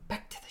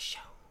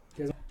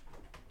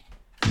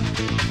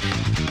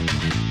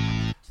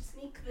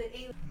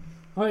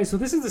All right, so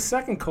this is the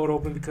second code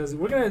open because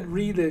we're gonna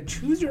read the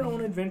Choose Your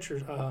Own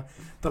Adventures,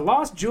 the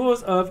Lost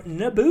Jewels of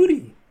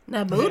Nabooty.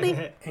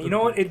 Nabooty. And you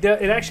know what? It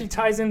actually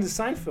ties into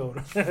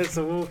Seinfeld,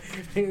 so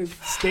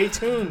stay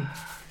tuned.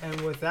 And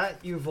with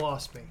that, you've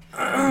lost me.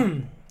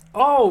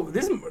 Oh,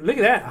 look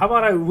at that! How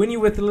about I win you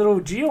with a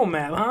little geo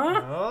map,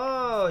 huh?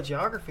 Oh,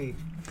 geography.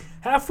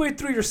 Halfway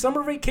through your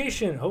summer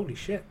vacation, holy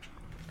shit!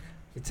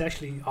 It's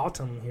actually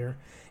autumn here.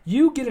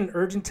 You get an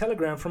urgent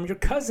telegram from your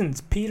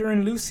cousins, Peter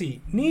and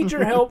Lucy. Need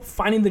your help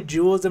finding the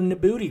jewels of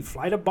Nabooty.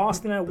 Fly to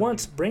Boston at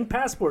once. Bring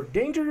passport.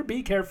 Danger,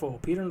 be careful.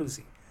 Peter and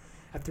Lucy.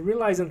 After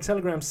reading the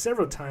telegram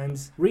several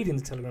times,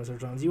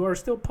 you are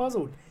still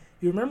puzzled.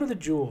 You remember the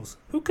jewels.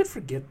 Who could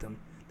forget them?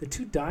 The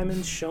 2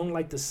 diamonds shone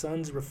like the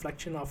sun's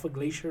reflection off a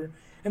glacier,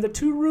 and the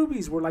 2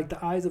 rubies were like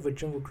the eyes of a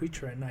jungle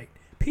creature at night.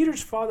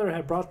 Peter's father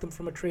had brought them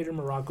from a trader in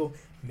Morocco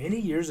many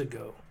years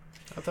ago.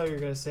 I thought you were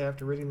going to say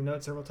after reading the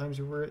note several times,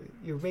 you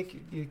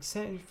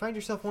find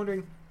yourself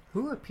wondering,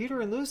 who are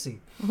Peter and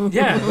Lucy?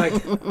 Yeah, like,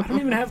 I don't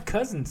even have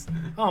cousins.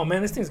 Oh,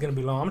 man, this thing's going to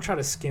be long. I'm going to try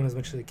to skim as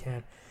much as I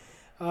can.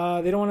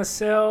 They don't want to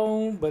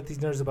sell, but these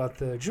nerds about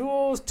the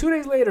jewels. 2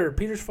 days later,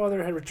 Peter's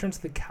father had returned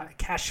to the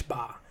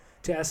Kashba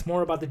to ask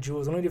more about the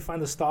jewels, only to find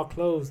the stall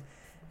closed.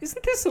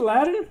 Isn't this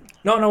Aladdin?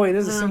 No, wait,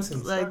 this is The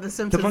Simpsons. Like The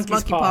Simpsons, The monkey's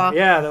Monkey Paw.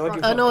 Yeah, the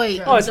monkey's paw. Oh, no,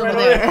 wait. Oh, it's over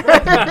right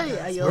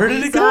there. Where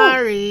did it go?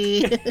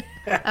 Sorry.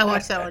 I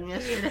watched that one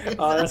yesterday.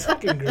 Oh, that's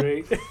fucking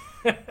great.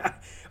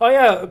 Oh,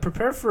 yeah,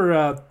 prepare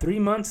for 3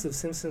 months of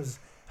Simpsons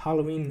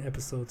Halloween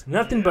episodes.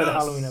 Nothing but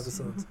Halloween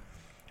episodes.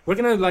 We're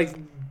going to, like,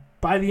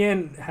 by the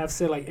end, have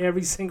said, like,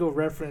 every single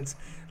reference,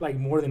 like,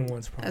 more than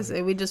once, probably. I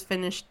say we just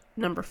finished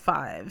number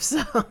 5,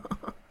 so...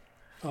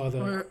 Oh,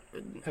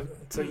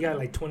 so you got,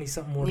 like,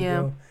 20-something more to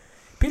go.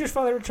 Peter's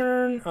father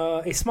returned.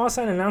 A small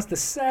sign announced the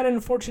sad and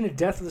unfortunate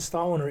death of the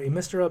stall owner, a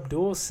Mr.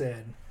 Abdul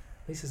said.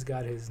 At least he's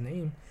got his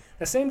name.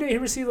 That same day, he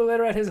received a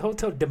letter at his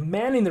hotel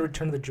demanding the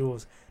return of the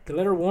jewels. The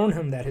letter warned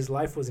him that his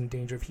life was in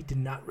danger if he did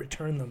not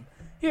return them.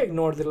 He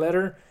ignored the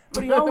letter,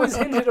 but he always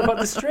hinted about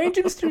the strange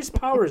and mysterious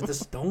powers the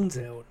stones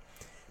held.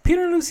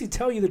 Peter and Lucy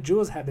tell you the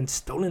jewels have been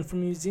stolen from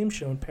a museum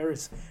show in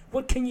Paris.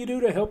 What can you do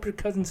to help your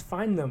cousins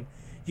find them?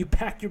 You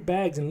pack your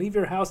bags and leave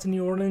your house in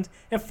New Orleans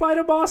and fly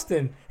to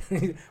Boston.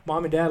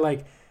 Mom and Dad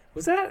like,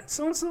 was that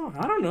so-and-so?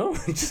 I don't know.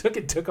 He just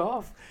took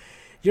off.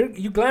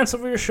 You glance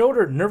over your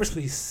shoulder,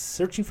 nervously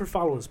searching for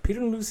followers. Peter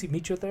and Lucy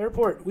meet you at the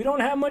airport. We don't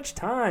have much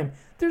time.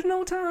 There's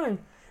no time.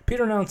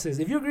 Peter announces,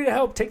 if you agree to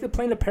help, take the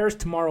plane to Paris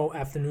tomorrow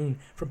afternoon.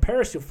 From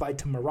Paris, you'll fly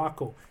to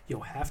Morocco.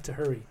 You'll have to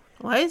hurry.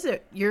 Why is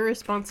it your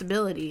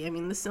responsibility? I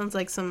mean, this sounds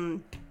like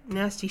some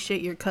nasty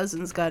shit your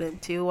cousins got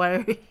into. Why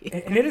are you...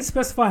 And it didn't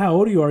specify how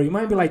old you are. You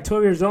might be like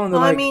 12 years old. And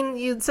well, like... I mean,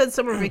 you said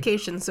summer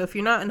vacation, so if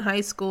you're not in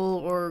high school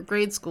or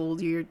grade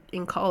school, you're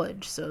in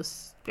college, so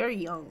it's very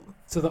young.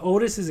 So the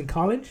oldest is in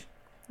college?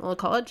 Well,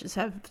 colleges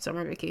have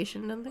summer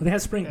vacation, don't they? Well, they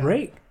have spring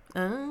break.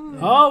 Oh.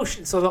 Oh,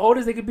 shit. So the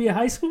oldest they could be at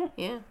high school?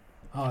 Yeah.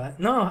 Oh,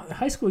 no,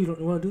 high school you don't.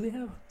 Well, do they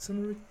have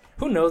summer vacation?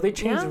 Who knows? They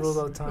change the rules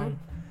all the time.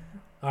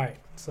 All right,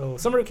 so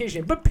summer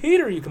vacation. But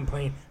Peter, you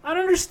complain. I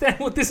don't understand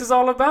what this is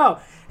all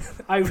about.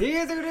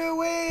 Neither do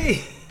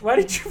we. Why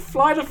did you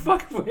fly the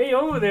fuck way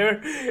over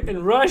there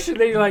and rush? And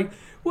they're like,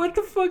 what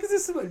the fuck is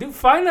this about? Dude,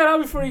 find that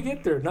out before you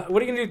get there.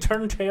 What are you going to do,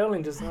 turn tail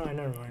and just,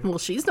 never mind. Well,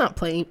 she's not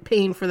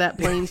paying for that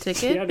plane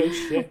ticket. Yeah, no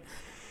shit.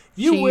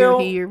 She or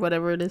he or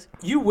whatever it is.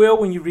 You will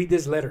when you read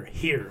this letter.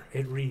 Here,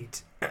 it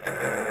reads.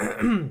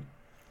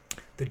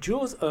 The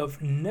jewels of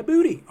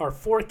Nabooty are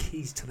 4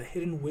 keys to the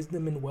hidden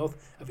wisdom and wealth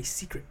of a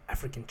secret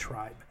African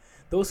tribe.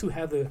 Those who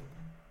have the...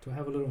 Do I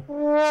have a little...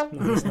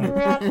 No, it's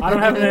not. I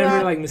don't have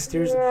any like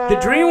mysterious... The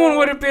dream one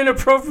would have been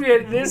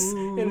appropriate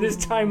in this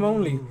time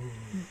only.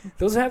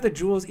 Those who have the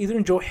jewels either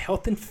enjoy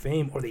health and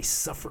fame or they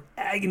suffer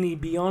agony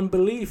beyond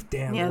belief.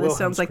 Damn. Yeah, this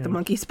sounds like the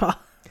monkey's paw.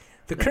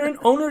 The current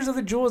owners of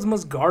the jewels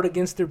must guard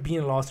against their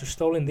being lost or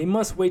stolen. They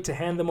must wait to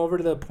hand them over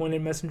to the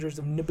appointed messengers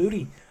of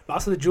Nabooty.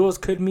 Loss of the jewels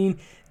could mean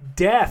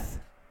death.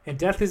 And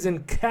death is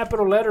in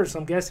capital letters, so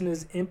I'm guessing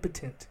is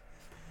impotent.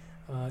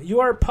 You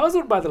are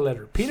puzzled by the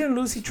letter. Peter and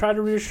Lucy try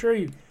to reassure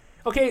you.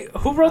 Okay,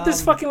 who wrote this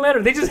fucking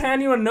letter? They just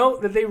hand you a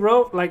note that they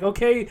wrote, like,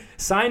 okay,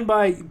 signed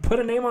by, put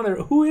a name on there.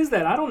 Who is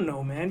that? I don't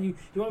know, man. You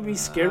want to be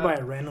scared by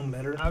a random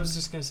letter? I was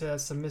just going to say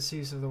that's the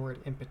misuse of the word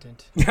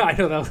impotent. Yeah, I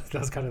know, that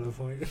was kind of the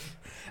point.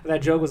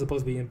 That joke was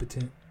supposed to be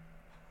impotent.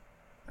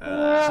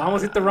 I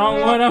almost hit the wrong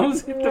one. I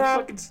almost hit the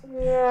fucking... All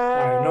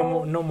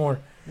right, no more.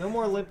 No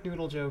more limp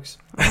noodle jokes.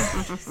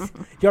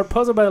 You are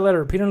puzzled by the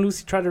letter. Peter and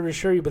Lucy try to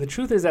reassure you, but the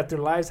truth is that their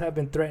lives have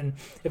been threatened.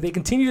 If they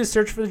continue to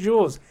search for the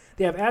jewels,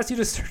 they have asked you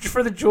to search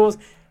for the jewels.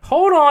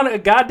 Hold on a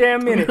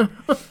goddamn minute.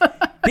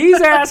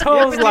 These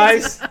assholes'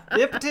 lives...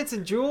 The impotents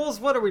and jewels?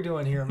 What are we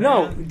doing here, man?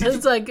 No.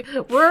 It's like,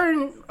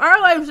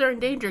 our lives are in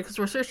danger because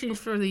we're searching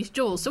for these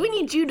jewels. So we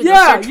need you to go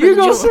Yeah, search for you the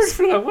go jewels. search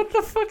for them. What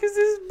the fuck is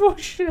this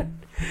bullshit?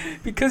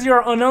 Because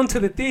you're unknown to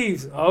the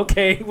thieves.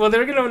 Okay, well,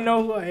 they're going to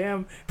know who I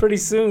am pretty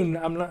soon.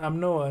 I'm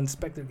no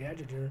Inspector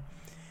Gadget here.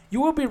 You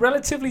will be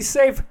relatively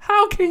safe.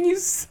 How can you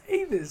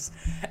say this?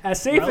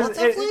 As safe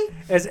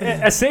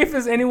as safe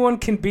as anyone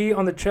can be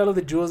on the trail of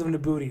the jewels of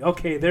Nabooty.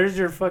 Okay, there's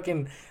your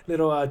fucking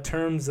little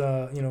terms,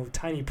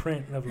 tiny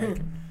print of like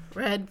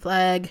red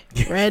flag,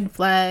 red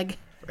flag,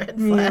 red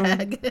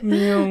flag.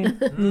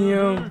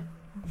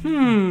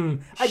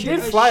 I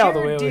did fly all the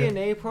way over. A shared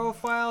DNA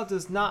profile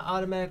does not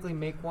automatically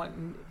make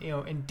one,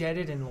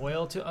 indebted and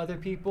loyal to other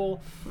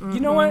people. You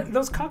know what?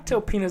 Those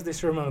cocktail peanuts they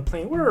serve on a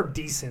plane were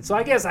decent, so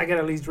I guess I got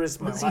to at least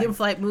risk my life. The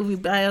in-flight movie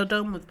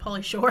Biodome with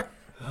Pauly Shore.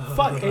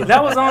 Fuck,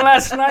 that was on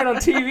last night on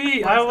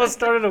TV. I almost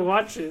started to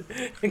watch it.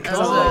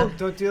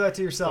 Don't do that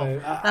to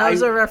yourself. That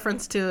was a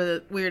reference to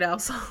a Weird Al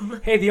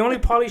song. Hey, the only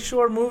Pauly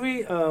Shore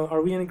movie,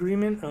 are we in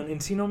agreement on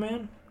Encino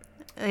Man?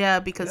 Yeah,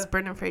 because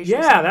Brendan Fraser.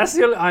 Yeah, that's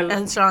the only...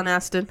 and Sean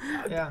Astin.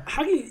 Yeah.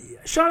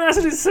 Sean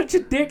Astin is such a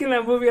dick in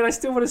that movie, and I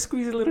still want to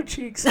squeeze his little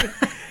cheeks.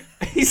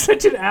 He's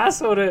such an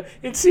asshole to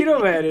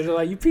Encino Man. It's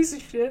like, you piece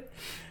of shit.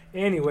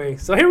 Anyway,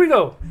 so here we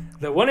go.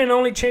 The one and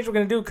only change we're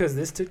going to do, because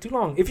this took too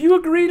long. If you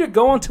agree to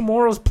go on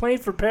tomorrow's plane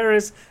for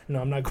Paris... No,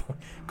 I'm not going.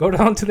 Go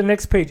down to the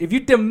next page. If you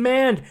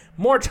demand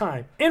more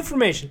time,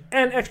 information,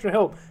 and extra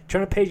help,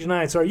 turn to page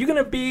 9. So are you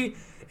going to be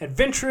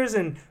adventurous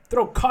and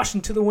throw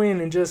caution to the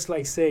wind and just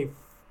like say...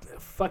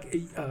 fuck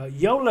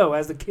YOLO,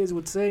 as the kids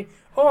would say,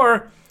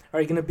 or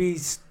are you gonna be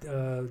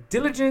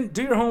diligent,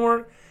 do your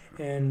homework,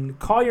 and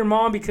call your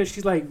mom because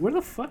she's like, where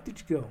the fuck did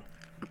you go?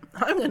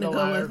 I'm gonna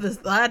go with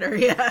this ladder.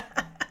 Yeah.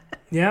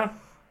 Yeah.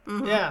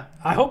 Mm-hmm. Yeah.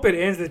 I hope it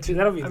ends.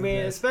 That'll be.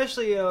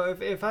 Especially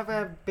if I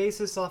have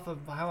basis off of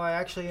how I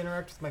actually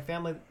interact with my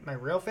family, my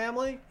real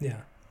family. Yeah.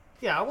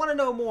 Yeah, I want to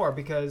know more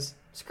because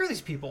screw these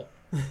people.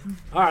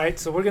 All right,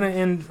 so we're gonna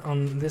end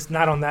on this,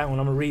 not on that one.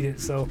 I'm gonna read it.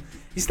 So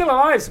he's still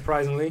alive,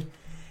 surprisingly.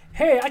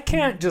 Hey, I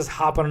can't just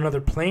hop on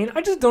another plane.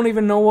 I just don't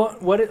even know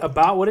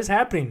what is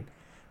happening.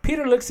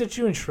 Peter looks at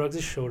you and shrugs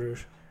his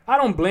shoulders. I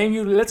don't blame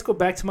you. Let's go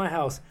back to my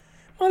house.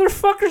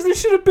 Motherfuckers,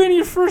 this should have been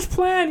your first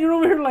plan. You're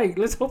over here like,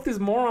 let's hope this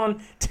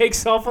moron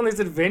takes off on this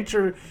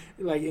adventure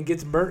and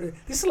gets murdered.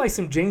 This is like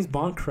some James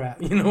Bond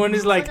crap, and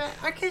it's like...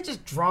 I can't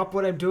just drop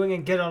what I'm doing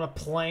and get on a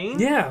plane.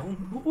 Yeah.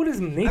 What is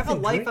Nathan? I have a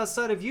life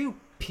outside of you,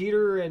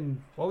 Peter,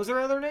 and what was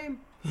her other name?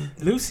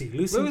 Lucy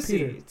and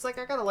Peter. It's like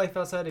I got a life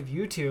outside of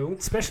you two.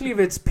 Especially if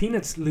it's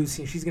Peanuts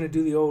Lucy. She's going to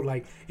do the old,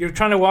 you're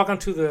trying to walk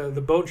onto the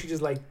boat. She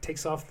just,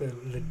 takes off the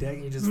deck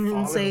and you just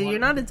fall. Say you're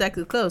not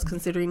exactly close,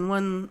 considering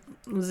one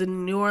was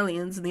in New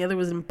Orleans and the other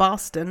was in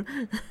Boston.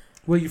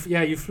 Well,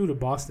 you flew to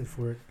Boston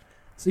for it.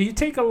 So you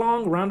take a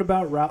long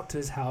roundabout route to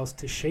his house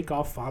to shake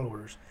off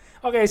followers.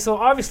 Okay, so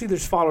obviously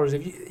there's followers.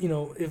 If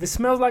if it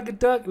smells like a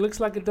duck, looks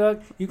like a duck,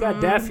 you got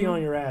Daffy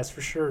on your ass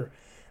for sure.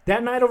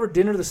 That night over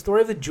dinner, the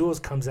story of the jewels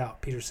comes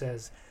out, Peter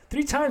says.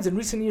 3 times in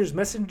recent years,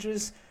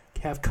 messengers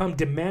have come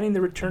demanding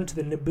the return to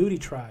the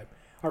Nabooty tribe.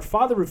 Our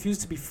father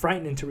refused to be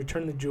frightened into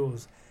returning the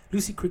jewels.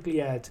 Lucy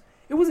quickly adds,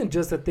 it wasn't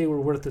just that they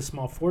were worth a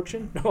small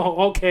fortune.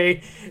 Oh,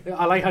 okay.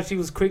 I like how she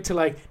was quick to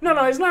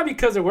no, it's not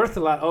because they're worth a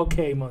lot.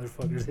 Okay,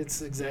 motherfuckers,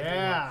 it's exactly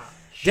right.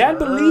 Sure. Dad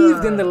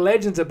believed in the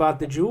legends about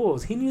the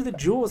jewels. He knew the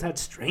jewels had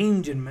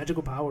strange and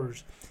magical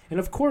powers. And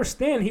of course,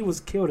 then he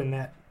was killed in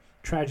that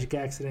tragic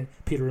accident,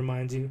 Peter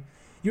reminds you.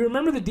 You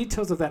remember the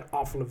details of that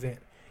awful event.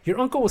 Your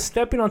uncle was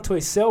stepping onto a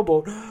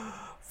sailboat,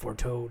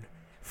 foretold,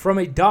 from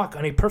a dock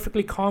on a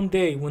perfectly calm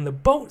day when the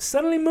boat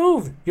suddenly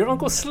moved. Your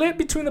uncle slipped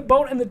between the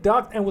boat and the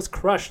dock and was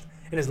crushed.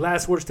 And his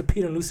last words to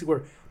Peter and Lucy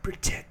were,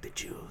 protect the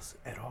jewels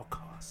at all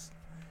costs.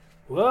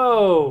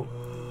 Whoa.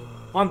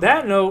 On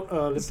that note,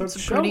 let's start the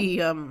show. Pretty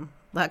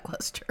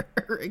lackluster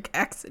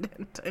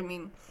accident. I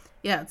mean,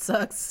 yeah, it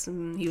sucks.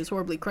 And he was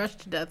horribly crushed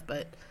to death,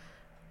 but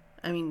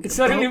I mean, it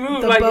suddenly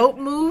moved. The boat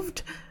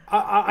moved.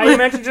 I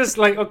imagine just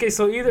okay,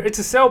 so either it's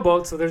a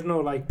sailboat, so there's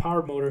no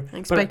power motor.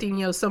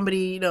 Expecting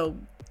somebody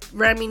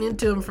ramming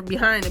into him from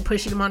behind and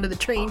pushing him onto the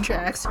train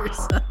tracks or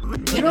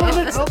something.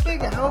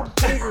 How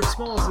big or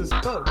small is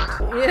this boat?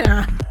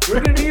 Yeah,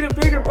 we're gonna need a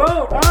bigger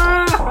boat.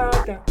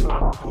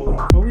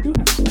 Oh, we do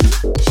have.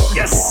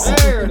 Yes.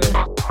 There it is.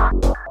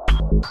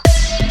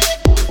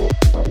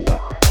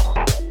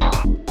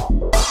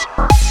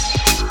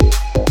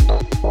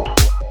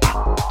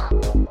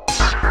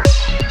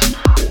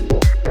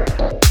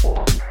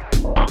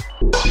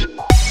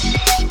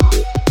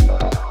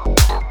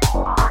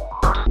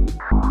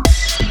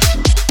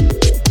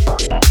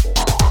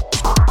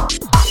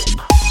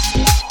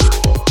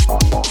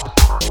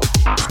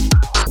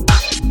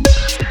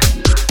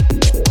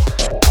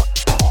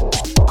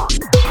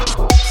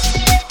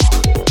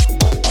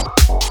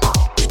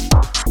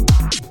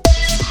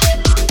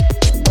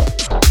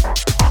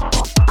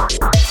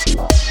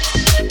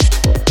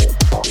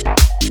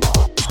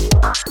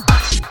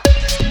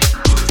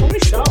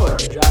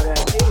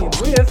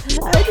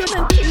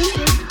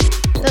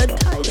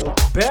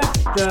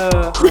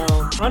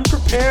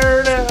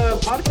 Unprepared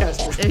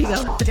podcaster. There you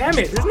go. Damn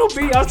it! There's no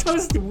B. I was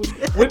trying to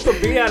whip a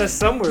B out of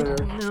somewhere.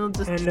 No,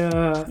 just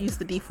and use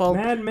the default.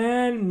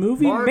 Madman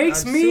movie Mark,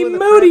 makes I'm me suing the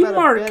moody, crap out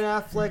of Mark. Ben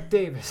Affleck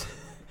Davis.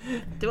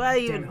 Do I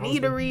even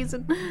need a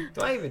reason?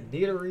 Do I even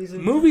need a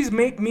reason? Movies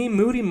make me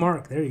moody,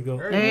 Mark. There you go.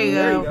 There you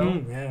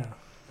go. Yeah.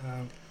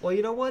 Well,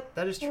 you know what?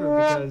 That is true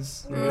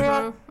because...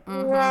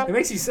 It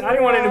makes you... I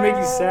didn't want it to make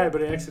you sad,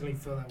 but it actually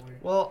felt that way.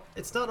 Well,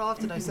 it's not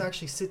often I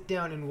actually sit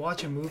down and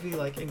watch a movie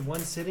like in one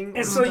sitting.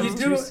 And so you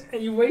do,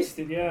 and you waste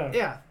it,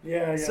 yeah.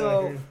 Yeah.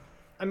 So,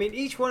 I mean,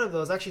 each one of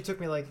those actually took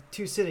me like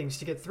 2 sittings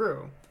to get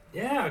through.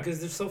 Yeah, because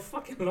they're so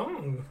fucking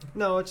long.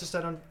 No, it's just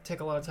I don't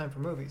take a lot of time for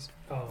movies.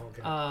 Oh,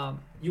 okay.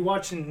 You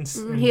watch in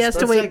he has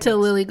to wait segments. till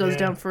Lily goes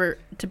down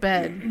to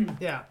bed.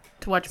 Yeah.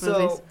 To watch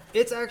movies. So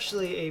it's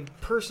actually a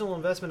personal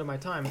investment of my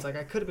time. It's like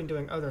I could have been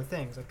doing other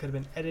things. I could have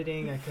been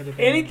editing. I could have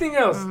been anything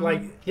else,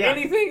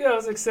 anything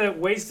else except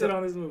wasted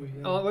on this movie.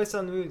 Yeah. Oh, wasted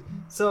on the movie.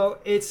 So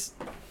it's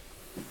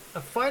a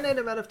finite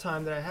amount of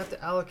time that I have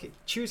to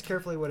choose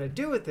carefully what I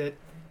do with it.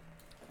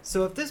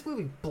 So if this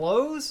movie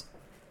blows,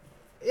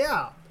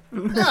 yeah,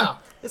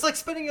 it's like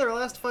spending your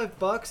last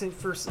 $5 and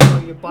for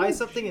you buy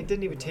something and it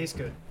didn't even taste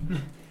good.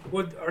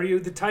 What are you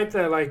the type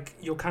that like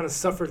you'll kind of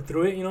suffer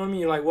through it? You know what I mean?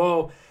 You're like,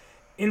 well.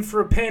 In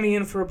for a penny,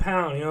 in for a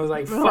pound. You know, it's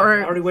like, fuck,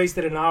 I already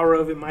wasted an hour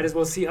of it. Might as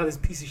well see how this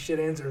piece of shit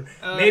ends. Or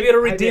maybe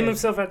it'll redeem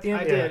himself at the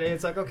end. I did. And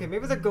it's like, okay,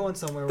 maybe they're going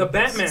somewhere the with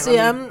Batman. this. See,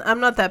 I'm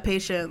not that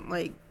patient.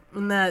 Like,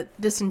 when that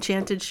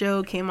Disenchanted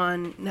show came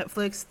on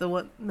Netflix, the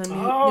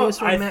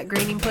newest one Matt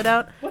Groening put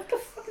out. What the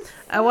fuck is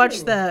I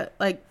watched that,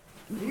 like,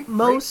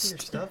 most... your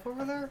stuff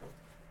over there?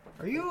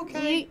 Are you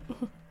okay?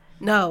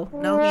 No,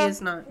 he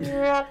is not.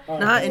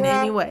 Not in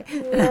any way.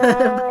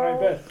 I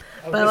bet.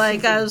 But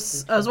like I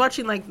was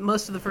watching like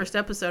most of the first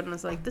episode and I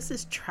was like, this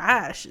is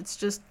trash. It's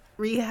just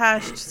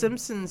rehashed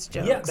Simpsons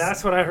jokes. Yeah,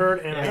 that's what I heard,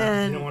 and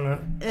I didn't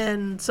want to.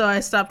 And so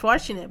I stopped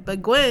watching it.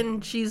 But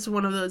Gwen, she's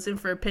one of those in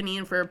for a penny,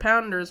 in for a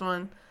pound. There's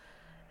one,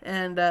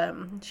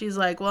 and she's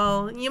like,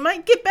 well, you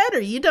might get better.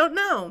 You don't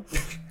know.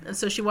 And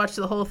so she watched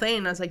the whole thing.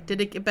 And I was like,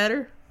 did it get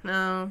better?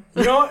 No.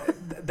 You know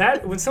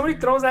that when somebody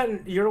throws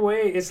that your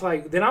way, it's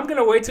like then I'm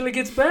gonna wait till it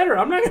gets better.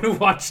 I'm not gonna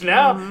watch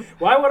now. Mm-hmm.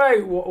 Why would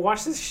I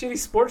watch this shitty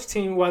sports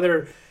team while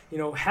they're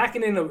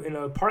hacking in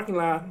a parking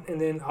lot, and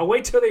then I'll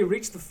wait till they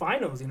reach the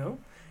finals.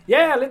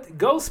 Let's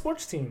go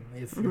sports team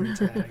if you're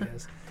into that, I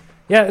guess.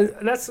 Yeah,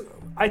 that's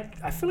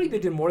I feel like they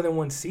did more than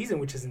one season,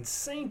 which is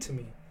insane to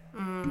me.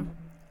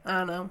 I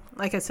don't know.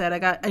 Like I said,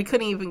 I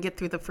couldn't even get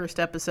through the first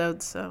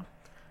episode, so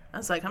I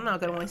was like, I'm not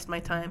gonna waste my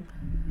time.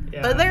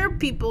 Yeah. But there are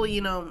people,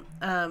 people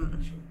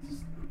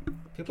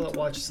that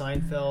watch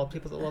Seinfeld,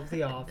 people that love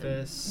The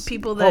Office,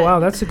 people that. Oh wow,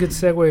 that's a good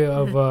segue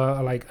of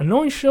like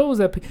annoying shows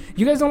that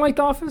you guys don't like.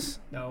 The Office?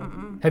 No.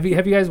 Mm-mm. Have you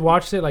guys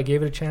watched it? Like,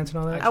 gave it a chance and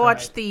all that? I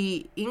watched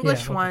the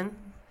English one.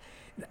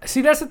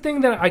 See, that's the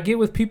thing that I get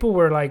with people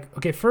where like,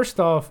 okay, first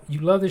off,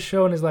 you love this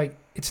show and it's like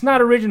it's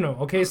not original.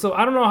 Okay, so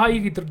I don't know how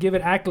you could give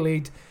it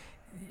accolades.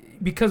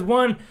 Because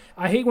one,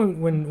 I hate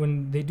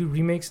when they do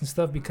remakes and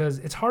stuff because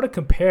it's hard to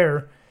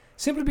compare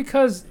simply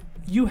because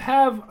you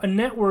have a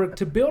network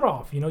to build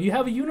off. You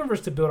have a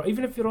universe to build off.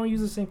 Even if you don't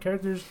use the same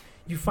characters,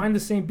 you find the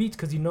same beats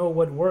because you know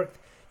what worked.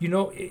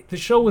 The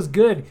show was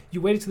good.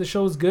 You waited till the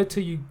show was good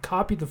till you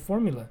copied the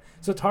formula.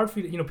 So it's hard for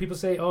you. People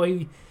say,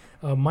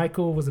 oh,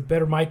 Michael was a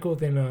better Michael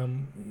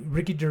than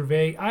Ricky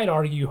Gervais. I'd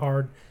argue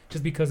hard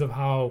just because of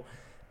how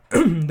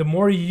the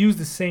more you use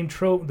the same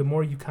trope, the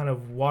more you kind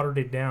of watered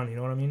it down. You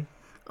know what I mean?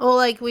 Well,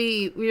 like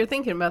we were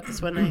thinking about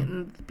this one night,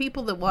 and the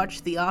people that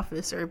watch The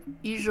Office are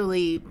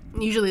usually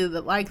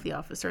that like The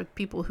Office are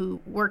people who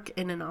work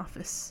in an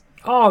office.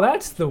 Oh,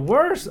 that's the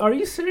worst. Are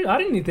you serious? I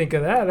didn't even think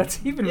of that. That's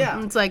even...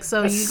 Yeah. It's like,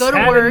 so you go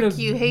to work,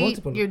 you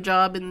hate your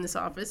job in this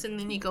office, and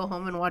then you go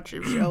home and watch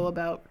a show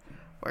about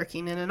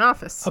working in an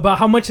office. About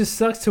how much it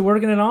sucks to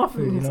work in an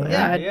office, Don't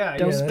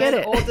get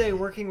it. All day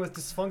working with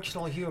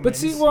dysfunctional humans. But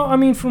see, well, I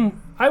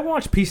mean, I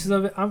watched pieces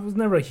of it. I was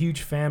never a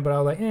huge fan, but I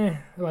was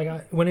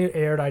like, when it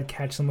aired, I'd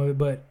catch some of it,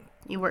 but...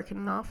 You work in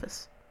an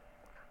office.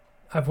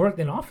 I've worked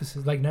in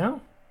offices, like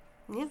now?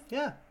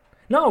 Yeah.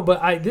 No,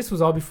 but this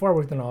was all before I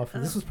worked in an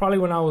office. This was probably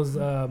when I was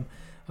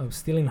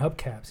stealing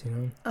hubcaps,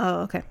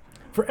 Oh, okay.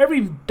 For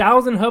every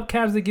 1,000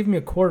 hubcaps, they give me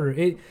a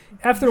quarter.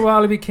 After a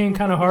while, it became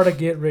kind of hard to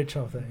get rich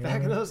off that.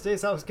 Back in those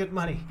days, that was good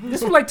money.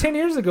 This was like 10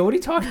 years ago. What are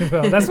you talking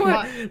about? That's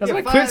why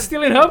I quit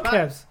stealing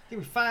hubcaps. Give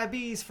me 5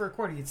 Bs for a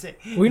quarter, you'd say.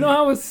 We know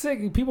how it's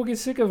sick. People get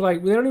sick of they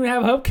don't even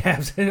have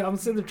hubcaps. I'm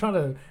sitting there trying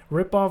to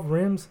rip off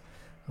rims.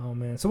 Oh,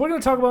 man. So we're going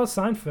to talk about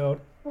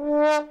Seinfeld.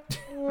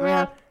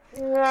 Yeah.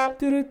 Oh,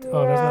 that's not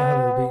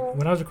how it be.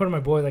 When I was recording my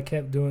boys, I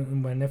kept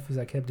doing, my nephews,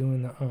 I kept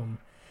doing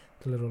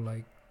the little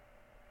like,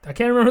 I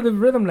can't remember the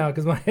rhythm now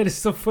because my head is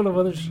so full of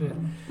other shit.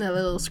 That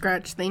little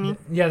scratch thingy.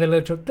 Yeah, the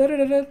little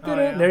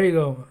There you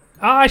go.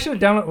 Oh, I should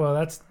have downloaded. Well,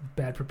 that's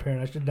bad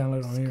preparing. I should download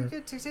it on here.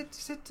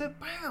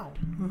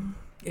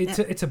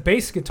 It's a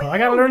bass guitar. I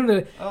gotta learn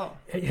the. Oh.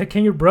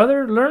 Can your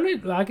brother learn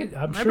it? My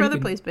brother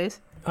plays bass.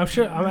 I'm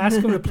sure. I'm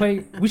asking him to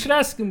play. We should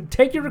ask him.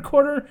 Take your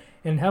recorder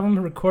and have him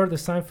record the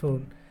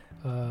Seinfeld.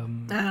 I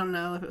don't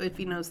know if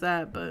he knows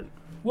that, but.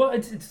 Well,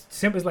 it's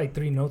simple. It's like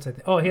 3 notes, I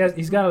think. Oh,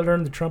 he's got to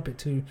learn the trumpet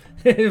too,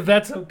 if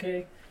that's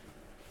okay.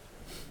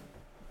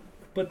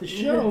 But the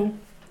show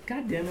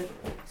God damn it.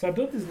 So I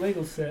built this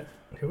Lego set.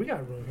 Here, we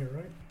got room here,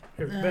 right?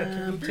 Here, Beth,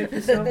 can you take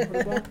this out?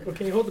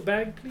 Okay, hold the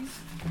bag, please.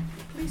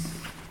 Please.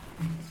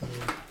 So,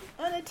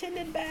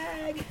 unattended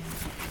bag.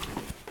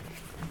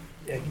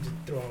 Yeah, you can just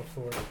throw it on the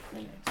floor.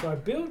 So I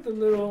built the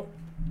little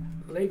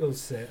Lego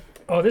set.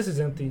 Oh, this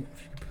is empty.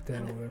 If you could put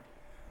that over there.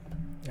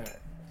 Alright.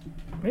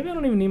 Maybe I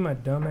don't even need my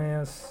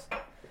dumbass.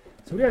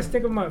 So we gotta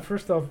stick with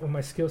first off with my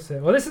skill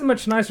set. Well, this is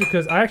much nicer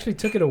because I actually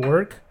took it to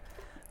work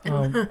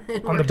on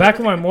the back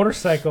of my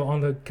motorcycle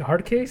on the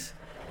hard case.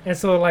 And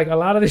so, like, a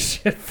lot of this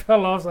shit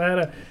fell off, so I had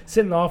to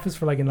sit in the office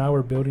for, like, an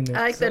hour building it.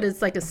 I like that it's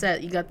like a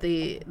set. You got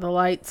the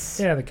lights.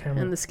 Yeah, the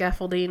camera. And the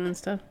scaffolding and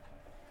stuff.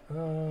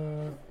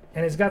 And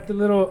it's got the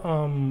little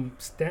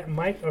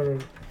mic or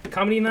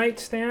comedy night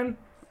stand.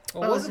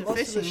 Well, wasn't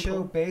most of the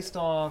show based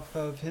off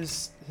of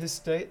his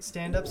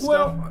stand-up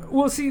stuff?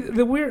 Well, see,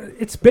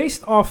 it's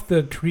based off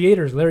the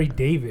creators, Larry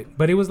David,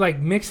 but it was, like,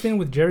 mixed in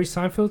with Jerry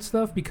Seinfeld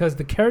stuff because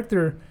the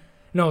character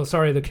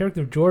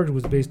George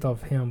was based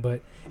off him,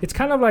 but it's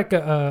kind of like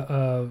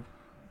a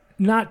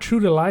not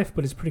true to life,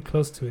 but it's pretty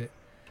close to it.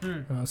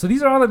 So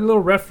these are all the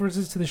little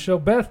references to the show.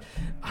 Beth,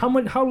 how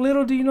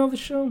little do you know of the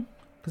show?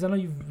 Because I know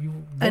you.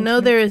 I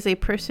know there is a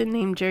person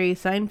named Jerry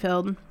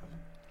Seinfeld,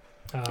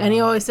 and he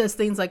always says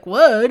things like,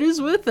 "What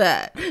is with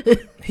that?"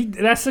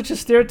 That's such a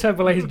stereotype,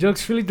 but like his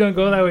jokes really don't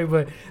go that way.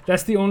 But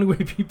that's the only way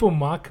people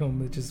mock him,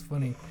 which is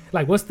funny.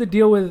 Like, what's the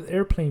deal with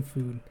airplane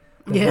food?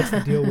 What's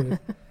the deal with?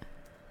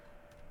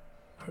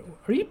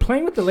 Are you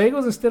playing with the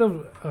Legos instead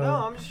of... no,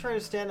 I'm just trying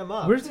to stand them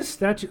up. Where's this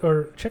statue?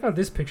 Or check out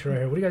this picture right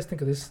here. What do you guys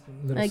think of this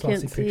little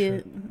saucy picture? See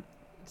it.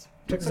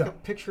 It looks like a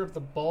picture of the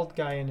bald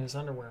guy in his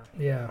underwear.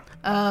 Yeah.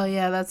 Oh,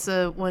 yeah, that's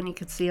one you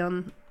could see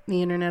on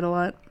the internet a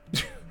lot.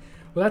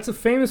 Well, that's a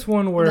famous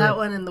one where... That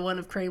one and the one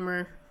of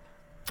Kramer.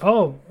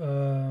 Oh,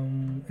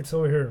 it's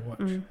over here. Watch.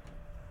 Let me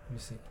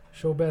see.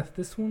 Show Beth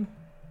this one.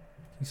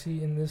 You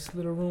see in this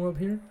little room up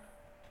here?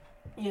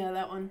 Yeah,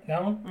 that one.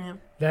 That one?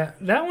 Yeah.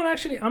 That one,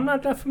 actually, I'm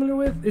not that familiar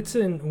with. It's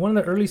in one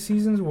of the early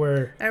seasons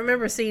where... I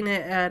remember seeing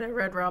it at a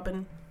Red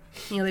Robin.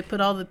 You know, they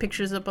put all the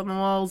pictures up on the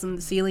walls and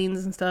the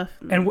ceilings and stuff.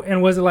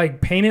 And was it,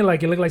 like, painted?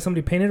 Like, it looked like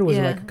somebody painted it? Or was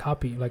it, like, a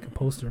copy? Like, a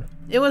poster?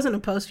 It wasn't a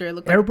poster. It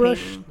looked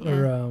airbrush? like a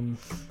painting.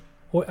 Yeah.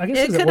 Well, I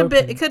guess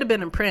it could have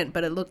been in print,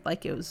 but it looked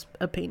like it was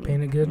a painting.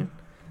 Painted good?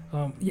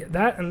 Yeah.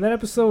 That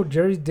episode,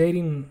 Jerry's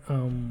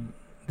dating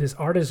this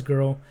artist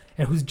girl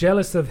and who's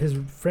jealous of his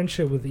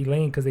friendship with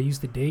Elaine because they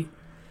used to date.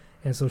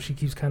 And so she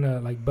keeps kind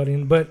of like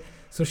butting. But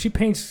so she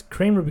paints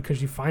Kramer because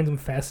she finds him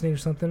fascinating or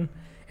something.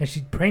 And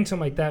she paints him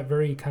like that,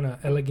 very kind of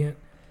elegant.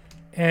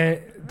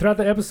 And throughout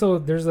the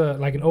episode, there's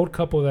an old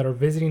couple that are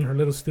visiting her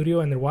little studio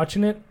and they're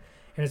watching it.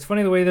 And it's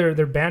funny the way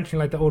they're bantering.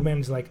 Like the old man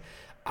is like,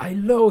 "I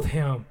loathe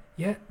him,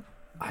 yet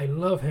I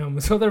love him."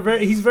 So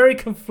he's very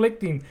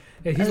conflicting.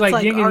 He's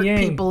like yin and yang.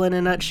 People in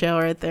a nutshell,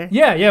 right there.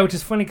 Yeah, which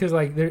is funny because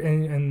like they're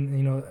and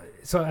you know.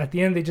 So at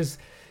the end, he's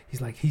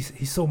like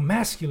he's so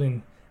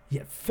masculine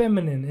yet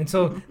feminine, and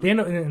so they end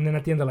up, and then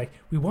at the end they're like,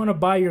 "We want to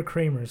buy your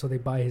Kramer," so they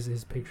buy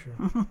his picture.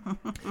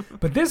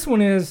 But this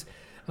one's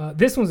a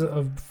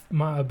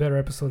better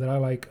episode that I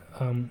like,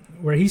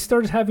 where he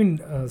starts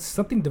having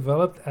something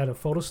developed at a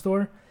photo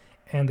store,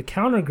 and the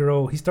counter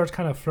girl, he starts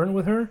kind of flirting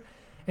with her,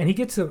 and he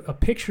gets a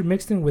picture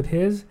mixed in with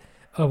his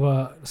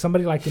of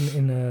somebody like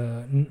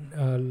in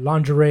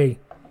lingerie,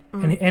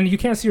 and you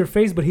can't see her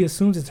face, but he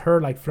assumes it's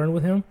her like flirting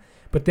with him.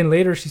 But then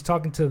later she's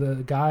talking to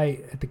the guy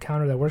at the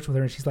counter that works with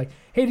her, and she's like,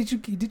 "Hey, did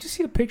you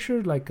see a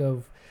picture like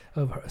of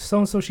her so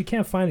and so? She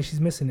can't find it. She's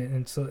missing it."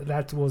 And so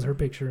that was her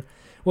picture.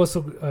 Well,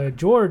 so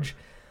George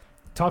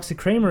talks to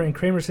Kramer, and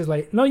Kramer says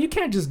like, "No, you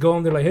can't just go."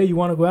 And they're like, "Hey, you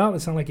want to go out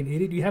and sound like an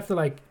idiot? You have to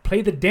like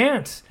play the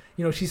dance.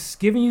 You know, she's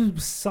giving you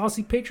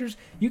saucy pictures.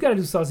 You got to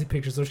do saucy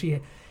pictures." So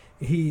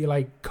he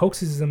like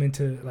coaxes them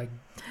into like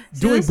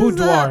doing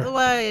boudoir. This is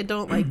why I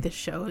don't like this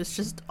show. It's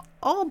just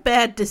all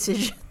bad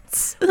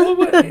decisions.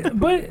 Well,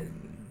 but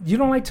you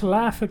don't like to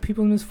laugh at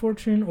people's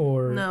misfortune,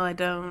 or no, I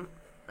don't.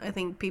 I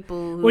think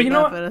people who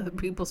laugh at other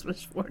people's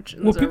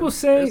misfortunes. Well, people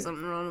say there's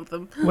something wrong with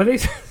them. Well,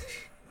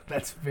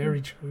 that's very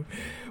true.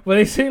 Well,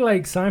 they say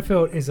like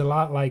Seinfeld is a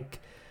lot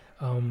like,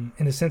 in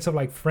the sense of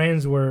like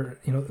Friends, where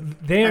you know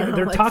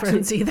they're like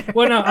toxic. Either.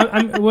 Well,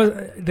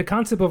 no, the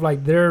concept of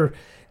like they're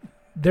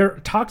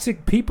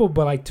toxic people,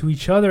 but like to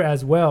each other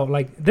as well.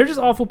 Like they're just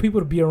awful people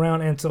to be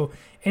around, and so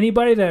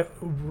anybody that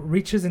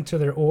reaches into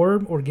their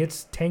orb or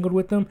gets tangled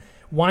with them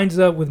winds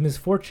up with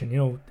misfortune. You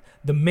know,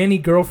 the many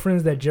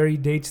girlfriends that Jerry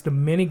dates, the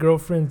many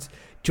girlfriends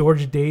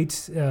George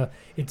dates.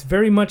 It's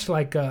very much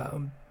like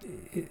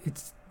it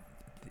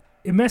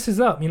messes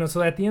up. You know,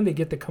 so at the end they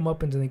get the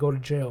comeuppance and they go to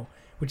jail,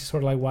 which is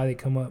sort of like why they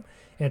come up.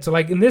 And so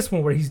like in this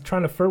one where he's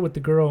trying to flirt with the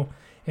girl,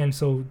 and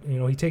so you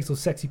know he takes those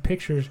sexy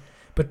pictures,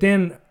 but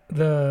then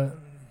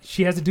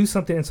she has to do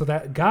something, and so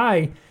that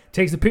guy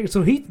takes the picture.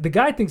 So the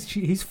guy thinks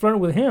he's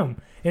flirting with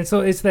him, and so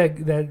it's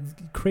that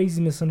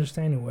crazy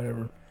misunderstanding or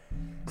whatever.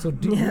 So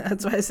yeah,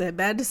 that's why I said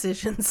bad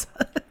decisions.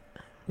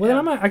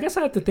 Well, then I guess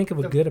I have to think of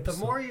a good episode.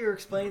 The more you're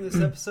explaining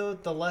this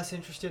episode, the less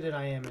interested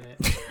I am in it.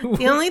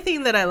 The only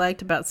thing that I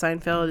liked about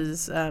Seinfeld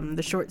is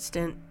the short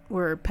stint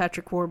where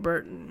Patrick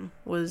Warburton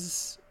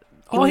was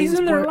he's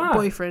in there a lot.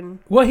 Boyfriend.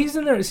 Well, he's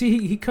in there.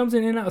 See, he comes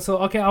in and out. So,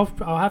 okay, I'll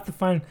have to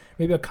find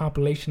maybe a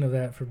compilation of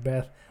that for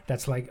Beth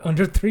that's like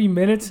under 3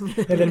 minutes, and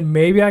then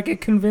maybe I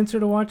could convince her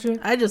to watch it.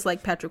 I just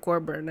like Patrick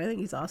Warburton. I think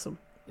he's awesome.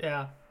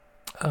 Yeah.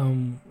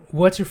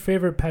 What's your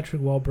favorite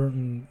Patrick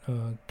Warburton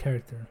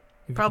character?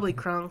 Probably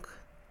Kronk.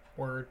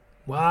 Word.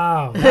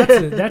 Wow,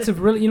 that's a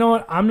really. You know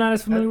what? I'm not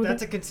as familiar with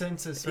that's a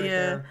consensus right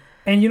there.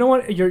 And you know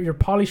what? You're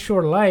Pauly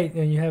Shore light,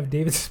 and you have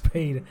David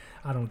Spade.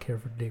 I don't care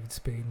for David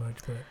Spade much,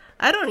 but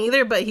I don't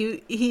either. But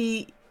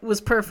he was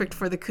perfect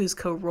for the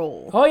Kuzco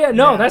role. Oh yeah,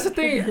 no, that's the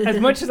thing. As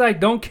much as I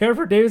don't care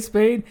for David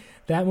Spade,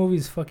 that movie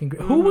is fucking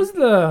great. Who was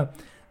the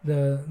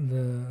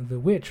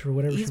witch or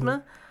whatever?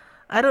 Yzma?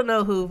 I don't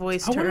know who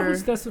voiced her.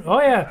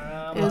 Oh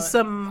yeah, it was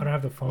some I don't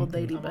have the phone old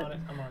lady, I'm but on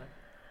it.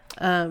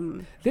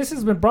 This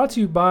has been brought to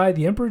you by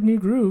The Emperor's New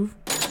Groove.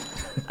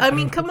 I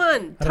mean, come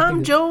on.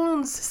 Tom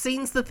Jones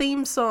sings the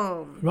theme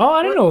song. Oh,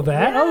 I didn't know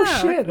that. Yeah. Oh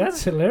shit,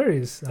 that's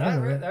hilarious.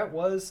 That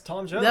was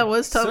Tom Jones. That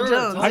was Tom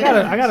Jones. I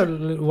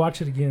gotta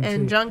watch it again.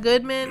 And too. John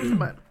Goodman.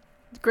 Come on,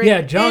 great.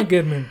 Yeah, John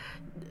Goodman.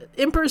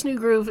 Emperor's New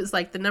Groove is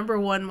like the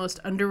 #1 most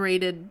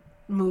underrated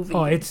movie.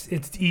 Oh, it's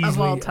easily of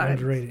all time.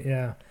 underrated.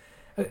 Yeah.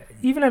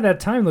 Even at that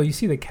time though, you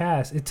see the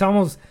cast. It's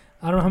almost,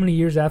 I don't know how many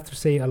years after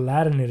say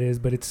Aladdin it is,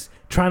 but it's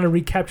trying to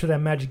recapture that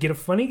magic. Get a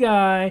funny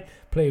guy,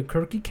 play a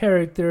quirky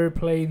character,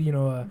 play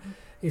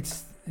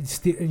it's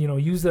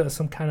use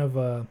some kind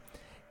of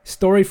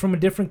story from a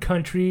different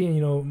country,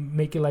 and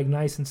make it like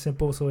nice and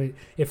simple so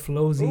it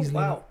flows easily.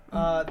 Wow,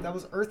 that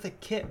was Eartha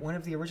Kitt, one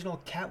of the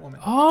original Catwoman.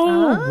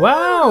 Oh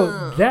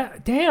wow,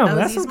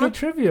 that's some good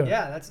trivia.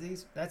 Yeah, that's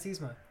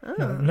Yzma. Oh,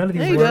 No, none of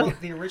these were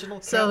the original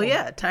Catwoman. So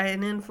yeah,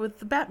 tying in with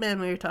the Batman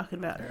we were talking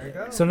about. There you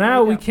go. So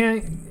now we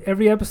can't.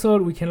 Every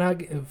episode we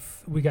cannot.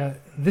 We got.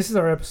 This is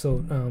our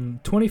episode.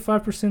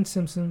 25%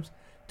 Simpsons,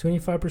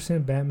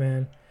 25%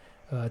 Batman,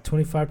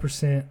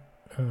 25%.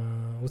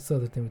 What's the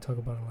other thing we talk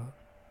about a lot?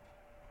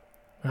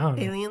 I don't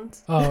know.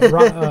 Aliens.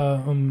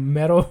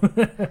 Metal,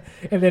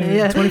 and then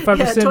 25%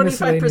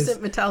 25%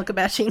 Metallica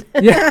bashing.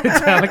 Yeah,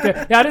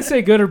 Metallica. Yeah, I didn't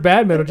say good or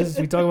bad metal. Just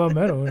we talk about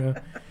metal.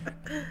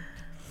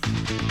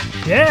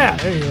 Yeah,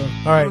 there you go.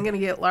 All right. I'm gonna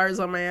get Lars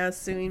on my ass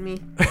suing me.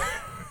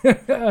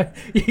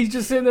 He's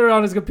just sitting there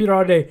on his computer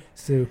all day.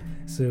 Sue.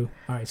 All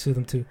right, sue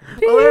them too.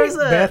 Well, there's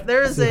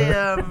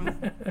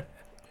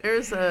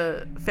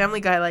a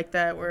Family Guy like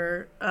that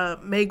where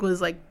Meg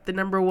was like the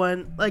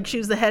 #1, like she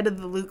was the head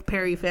of the Luke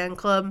Perry fan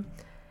club,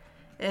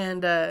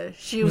 and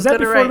she was that gonna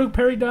before write. Luke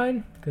Perry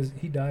died? Because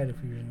he died a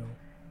few years ago.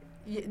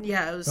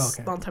 Yeah, it was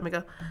a long time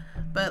ago,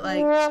 but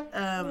like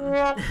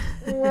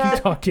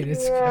keep talking.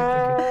 It's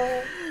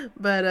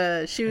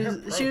but she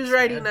was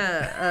writing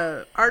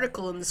a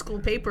article in the school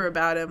paper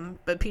about him,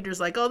 but Peter's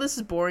like, oh, this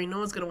is boring, no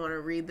one's gonna want to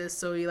read this,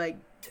 so he like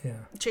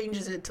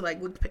changes it to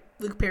like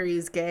Luke Perry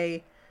is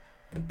gay.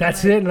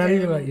 That's it. Not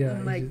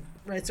even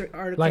writes an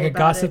article like a about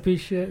gossipy it.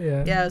 Shit.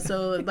 Yeah. Yeah.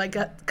 So like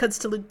cuts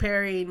to Luke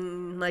Perry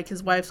and like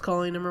his wife's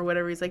calling him or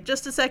whatever. He's like,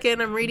 just a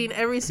second, I'm reading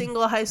every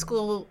single high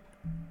school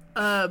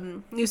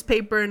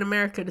newspaper in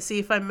America to see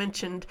if I'm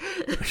mentioned.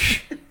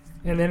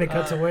 And then it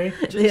cuts away.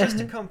 Just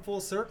to come full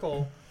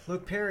circle,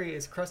 Luke Perry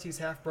is Krusty's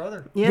half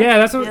brother. Yeah,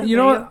 that's what you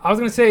know. What I was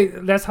gonna say.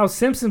 That's how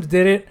Simpsons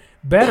did it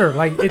better.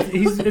 Like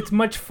it's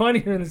much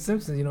funnier than the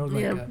Simpsons.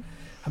 Like.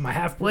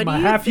 My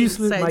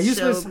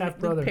useless half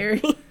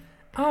brother.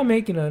 I'm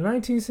making a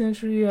 19th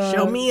century.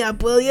 Show me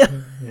up, will you?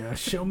 Yeah,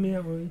 show me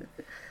up, will you?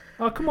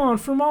 Oh, come on,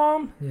 for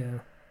mom. Yeah.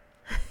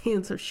 He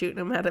ends up shooting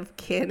him out of a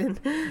cannon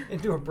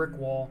into a brick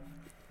wall.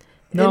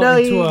 No,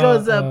 he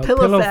goes a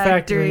pillow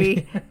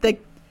factory that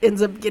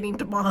ends up getting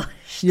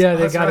demolished. Yeah,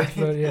 they got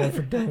it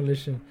for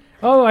demolition.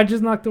 Oh, I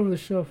just knocked over the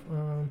shelf.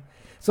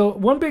 So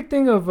one big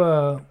thing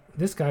of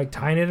this guy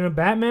tying it in a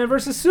Batman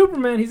versus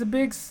Superman. He's a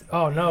big.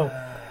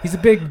 He's a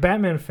big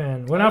Batman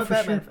fan. Well, not for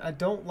sure. I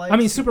don't like. I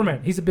mean,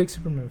 Superman. He's a big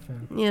Superman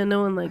fan. Yeah,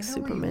 no one likes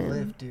Superman. Where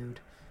you live, dude.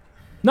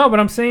 No, but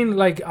I'm saying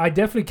like I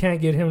definitely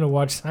can't get him to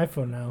watch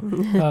Seinfeld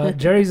now.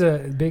 Jerry's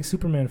a big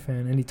Superman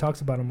fan, and he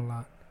talks about him a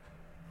lot.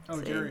 Oh,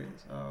 Jerry.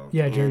 Oh,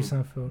 yeah, Jerry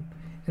Seinfeld.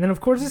 And then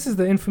of course this is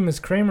the infamous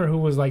Kramer, who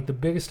was like the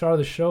biggest star of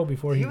the show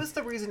before he was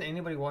the reason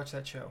anybody watched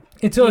that show.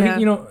 Until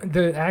he,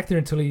 the actor,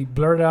 until he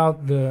blurted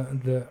out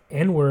the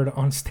N-word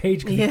on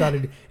stage because he thought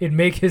it'd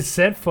make his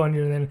set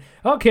funnier. Then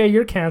okay,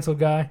 you're canceled,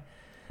 guy.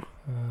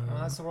 Well,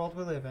 that's the world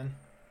we live in.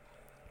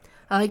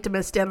 I liked him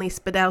as Stanley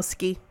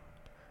Spadowski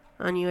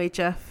on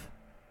UHF.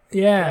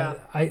 Yeah.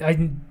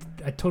 I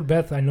told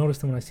Beth I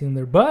noticed him when I seen him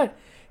there, but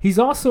he's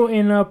also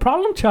in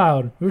Problem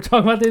Child. We were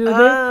talking about the other day.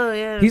 Oh,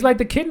 yeah. He's like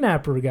the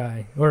kidnapper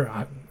guy. Or,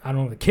 I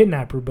don't know the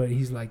kidnapper, but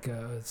he's like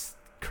a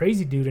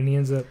crazy dude, and he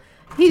ends up...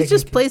 He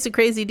just plays a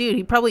crazy dude.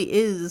 He probably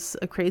is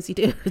a crazy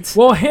dude.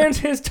 Well, hence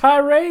his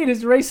tirade,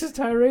 his racist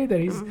tirade that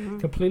he's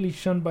completely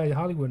shunned by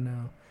Hollywood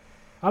now.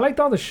 I liked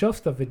all the shelf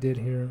stuff it did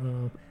here.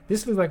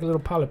 This looks like a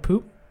little pile of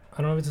poop.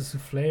 I don't know if it's a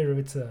souffle or if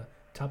it's a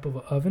top of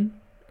an oven.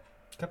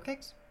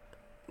 Cupcakes?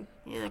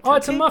 Yeah. Oh,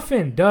 it's a cupcake?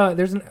 muffin. Duh.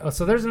 There's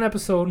an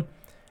episode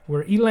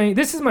where Elaine.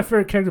 This is my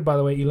favorite character, by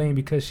the way, Elaine,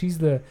 because she's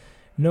the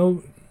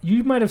no.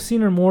 You might have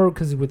seen her more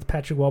because with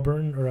Patrick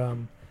Warburton or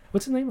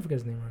what's his name? I forget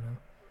his name right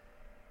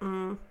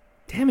now.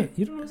 Damn it!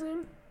 You don't know his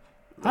name?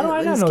 How do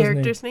I not his know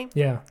character's his name?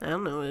 name? Yeah. I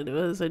don't know what it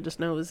was. I just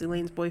know it was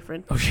Elaine's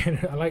boyfriend. Oh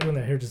shit! I like when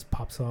that hair just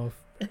pops off.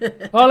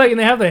 Oh, like and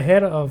they have the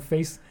head of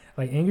face,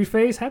 like angry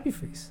face, happy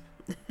face.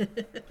 And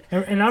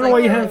I don't know why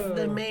you have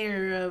the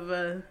mayor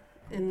of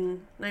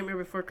in Nightmare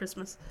Before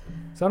Christmas.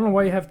 So I don't know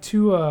why you have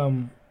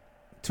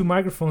two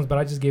microphones, but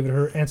I just gave it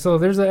her. And so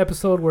there's an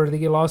episode where they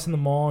get lost in the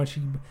mall and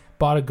she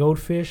bought a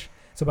goldfish.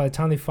 So by the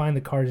time they find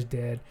the car is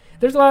dead.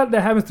 There's a lot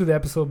that happens through the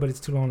episode, but it's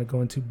too long to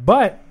go into.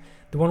 But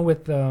the one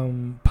with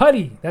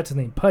Putty, that's his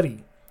name,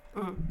 Putty.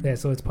 Yeah,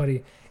 so it's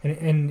Putty.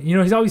 And you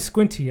know, he's always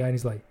squinty and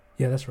he's like,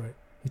 yeah, that's right.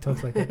 He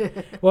talks like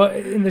that. Well,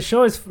 in the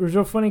show, it's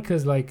real funny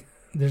because like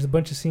there's a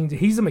bunch of scenes.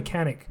 He's a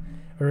mechanic,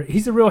 or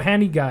he's a real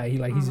handy guy.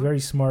 He's very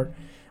smart.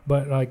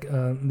 But like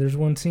there's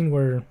one scene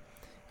where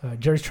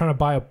Jerry's trying to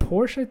buy a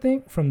Porsche, I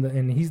think,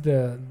 and he's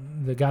the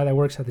guy that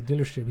works at the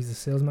dealership. He's a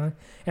salesman.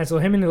 And so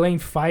him and Elaine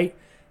fight.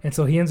 And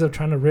so he ends up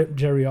trying to rip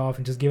Jerry off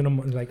and just giving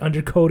him like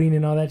undercoating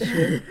and all that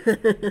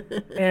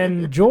shit.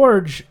 And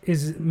George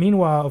is,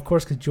 meanwhile, of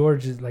course, because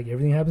George is like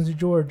everything happens to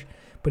George,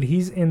 but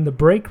he's in the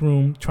break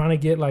room trying to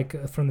get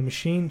like from the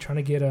machine, trying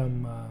to get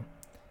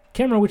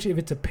can't remember which, if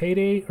it's a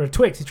Payday or a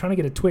Twix. He's trying to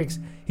get a Twix.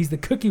 He's the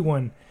cookie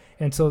one.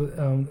 And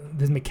so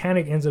this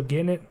mechanic ends up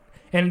getting it.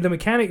 And the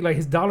mechanic, like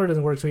his dollar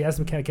doesn't work. So he asks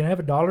the mechanic, can I have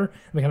a dollar?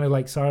 The mechanic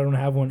like, sorry, I don't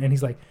have one. And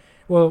he's like,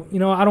 well, you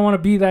know, I don't want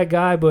to be that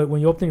guy, but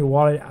when you open your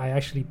wallet, I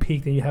actually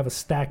peeked and you have a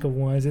stack of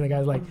ones. And the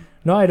guy's like,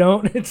 no, I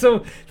don't. And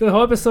so the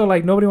whole episode,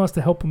 like, nobody wants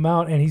to help him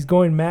out. And he's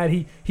going mad.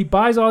 He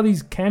buys all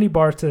these candy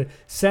bars to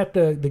set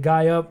the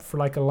guy up for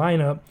like a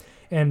lineup.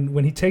 And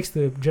when he takes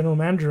the general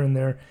manager in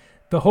there,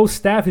 the whole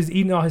staff is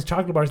eating all his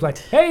chocolate bars. Like,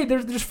 hey,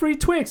 there's free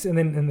Twix. And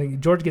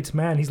then George gets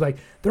mad. And he's like,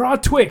 they're all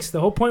Twix. The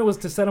whole point was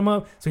to set him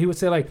up. So he would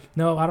say like,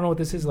 no, I don't know what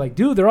this is. Like,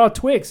 dude, they're all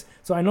Twix.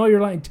 So I know you're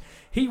lying.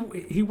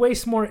 He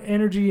wastes more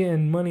energy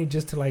and money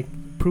just to like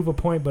prove a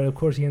point. But of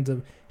course he ends up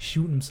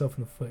shooting himself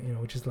in the foot, you know,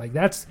 which is like,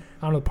 that's,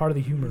 I don't know, part of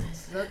the humor.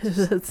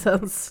 That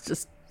sounds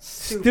just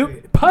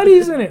stupid.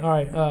 Putty's in it. All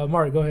right,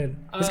 Mark, go ahead.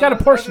 It's got a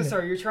portion.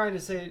 Sorry, you're trying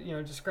to say, you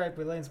know, describe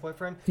Elaine's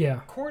boyfriend. Yeah.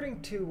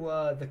 According to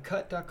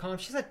thecut.com,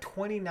 she's had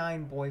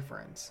 29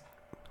 boyfriends.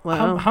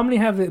 wow. How many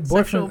have the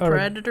boyfriend? Sexual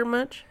predator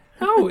much?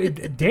 No,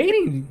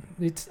 dating.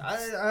 It's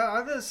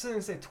I was going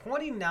to say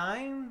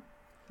 29.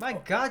 My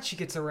God, she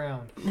gets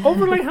around.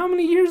 over like how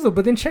many years though?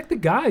 But then check the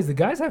guys. The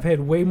guys have had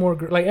way more.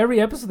 Like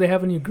every episode, they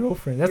have a new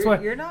girlfriend. That's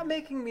why you're not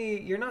making me.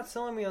 You're not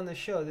selling me on this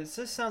show. This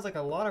just sounds like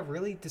a lot of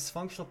really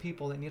dysfunctional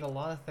people that need a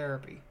lot of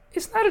therapy.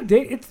 it's not a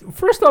date. It's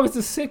first off, it's a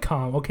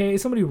sitcom. Okay,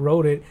 somebody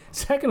wrote it.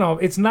 Second off,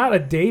 it's not a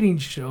dating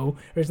show.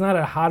 Or it's not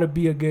a how to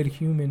be a good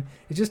human.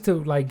 It's just to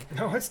like.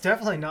 No, it's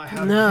definitely not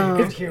how No. to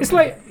be a good human. It's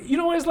like, you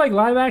know what, it's like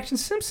live action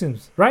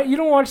Simpsons, right? You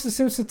don't watch the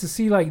Simpsons to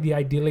see like the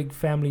idyllic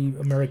family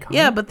Americana.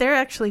 Yeah, but they're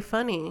actually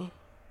funny.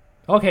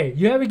 Okay,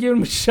 you haven't given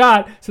them a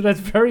shot, so that's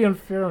very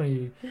unfair on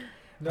you.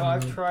 No,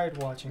 I've tried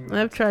watching that.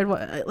 I've tried.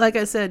 Like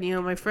I said, you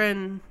know, my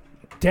friend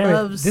Damn it!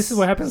 loves This is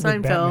what happens with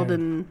Seinfeld, Batman.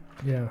 and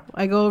Yeah.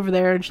 I go over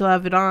there and she'll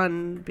have it on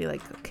and be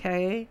like,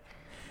 okay.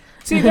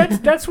 See,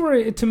 that's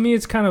where to me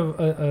it's kind of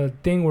a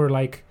thing where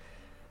like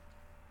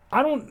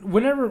I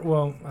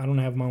don't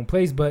have my own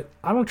place, but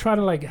I don't try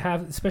to like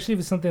have, especially if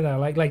it's something that I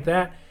like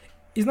that.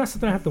 It's not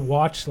something I have to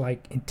watch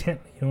like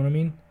intently. You know what I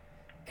mean?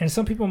 And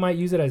some people might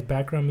use it as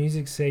background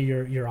music, say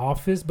your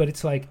Office, but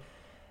it's like,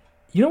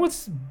 you know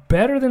what's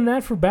better than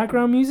that for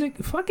background music?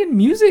 Fucking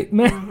music,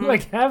 man. Mm-hmm.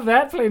 Like have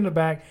that play in the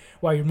back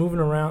while you're moving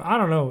around. I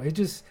don't know. It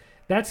just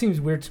that seems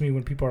weird to me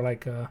when people are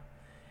like,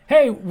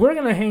 hey, we're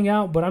gonna hang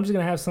out, but I'm just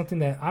gonna have something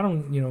that I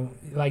don't, you know,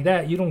 like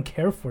that you don't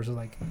care for. So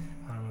like,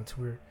 I don't know, it's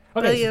weird.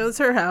 Okay, But, you know, it's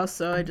her house,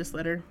 so I just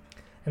let her.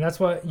 and that's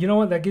why, you know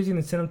what, that gives you an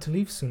incentive to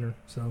leave sooner.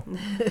 So,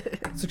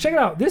 so check it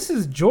out. This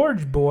is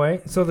George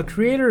Boy. So the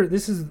creator,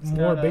 this is It's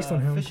more got based a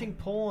on him. fishing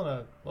pole and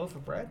a loaf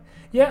of bread.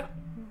 Yeah,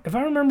 if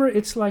I remember,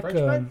 it's like French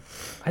bread?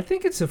 I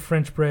think it's a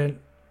French bread.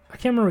 I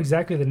can't remember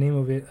exactly the name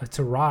of it. It's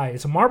a rye.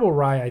 It's a marble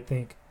rye, I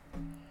think.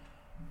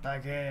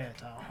 Baguette.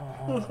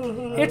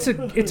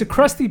 It's a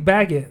crusty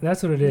baguette.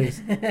 That's what it is.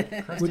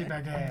 Crusty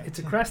baguette. It's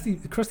a crusty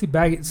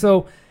baguette.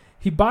 So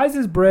he buys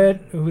his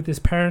bread with his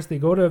parents. They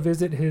go to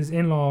visit his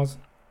in-laws,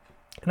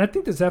 and I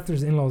think this after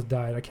his in-laws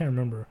died. I can't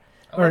remember,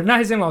 or not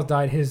his in-laws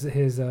died. His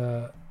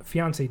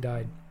fiance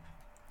died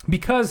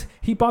because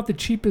he bought the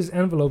cheapest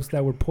envelopes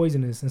that were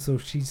poisonous, and so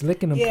she's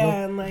licking them.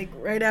 Yeah, and like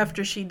right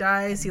after she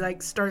dies, he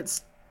like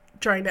starts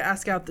trying to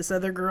ask out this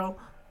other girl.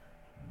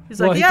 He's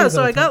Well, like, he yeah, does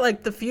so all I the time. got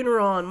like the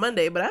funeral on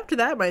Monday, but after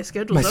that, my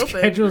schedule's My open.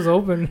 schedule's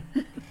open.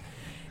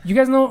 You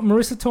guys know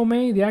Marissa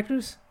Tomei, the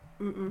actress?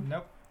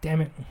 Nope.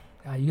 Damn it.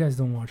 You guys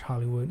don't watch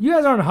Hollywood. You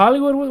guys aren't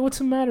Hollywood? What's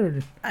the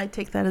matter? I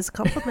take that as a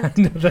compliment.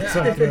 No, that's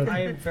not good. I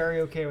am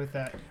very okay with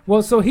that.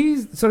 Well, so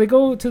they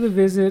go to the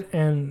visit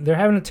and they're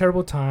having a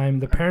terrible time.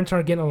 The parents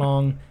aren't getting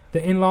along.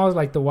 The in-laws,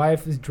 like the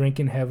wife, is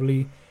drinking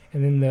heavily,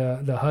 and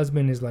then the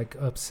husband is like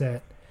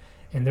upset,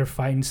 and they're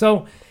fighting.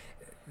 So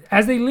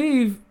as they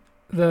leave,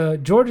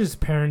 George's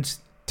parents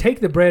take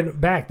the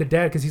bread back, the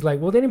dad, because he's like,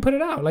 well, they didn't put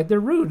it out, like they're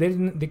rude,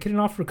 they couldn't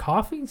offer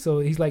coffee. So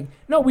he's like,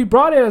 no, we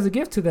brought it as a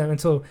gift to them.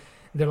 And so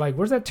they're like,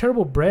 where's that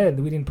terrible bread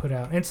that we didn't put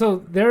out? And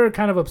so they're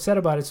kind of upset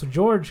about it. So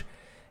George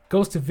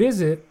goes to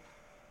visit,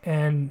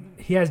 and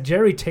he has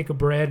Jerry take a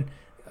bread,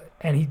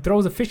 and he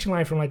throws a fishing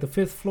line from like the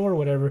 5th floor or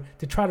whatever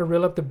to try to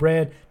reel up the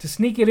bread, to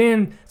sneak it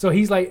in. So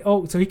he's like,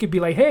 oh, so he could be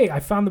like, hey, I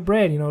found the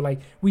bread, like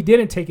we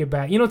didn't take it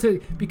back,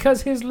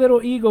 because his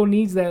little ego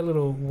needs that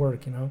little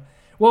work,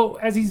 Well,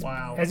 as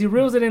he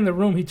reels it in the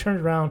room, he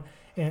turns around,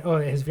 and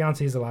his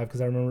fiance is alive,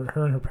 because I remember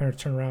her and her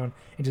parents turn around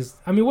and just,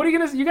 I mean, what are you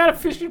gonna? You got a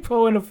fishing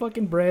pole and a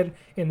fucking bread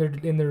in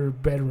their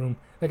bedroom.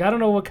 Like, I don't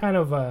know what kind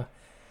of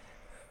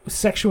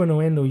sexual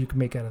innuendo you can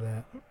make out of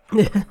that.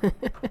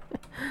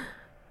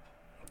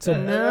 So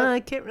no,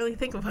 I can't really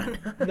think of one.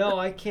 No,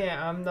 I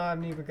can't. I'm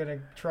not even gonna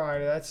try.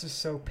 That's just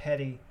so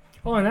petty.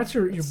 Oh, and that's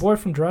your boy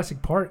from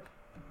Jurassic Park,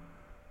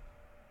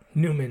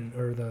 Newman,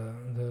 or the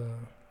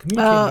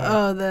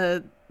communicator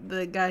guy.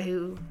 The guy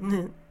who.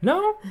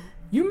 No,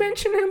 you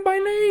mentioned him by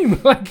name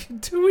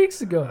like 2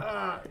 weeks ago.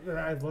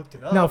 I looked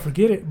it up. No,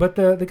 forget it. But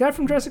the guy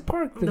from Jurassic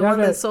Park, the guy one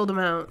that sold him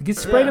out,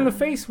 gets sprayed in the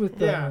face with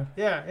the.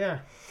 Yeah.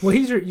 Well,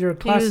 he's your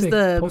classic.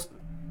 He was the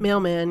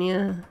mailman,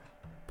 yeah.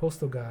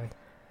 Postal guy.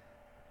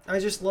 I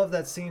just love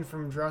that scene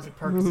from Jurassic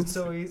Park because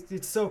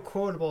it's so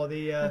quotable.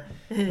 The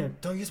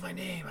don't use my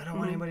name. I don't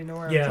want anybody to know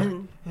where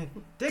I'm from.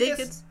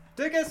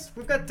 Dickus,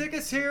 we've got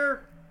Dickus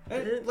here.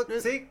 Hey, look,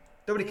 see,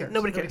 nobody cares.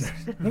 Nobody cares.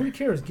 Nobody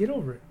cares. Get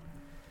over it.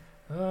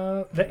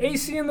 The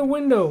AC in the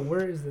window.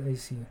 Where is the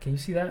AC? Can you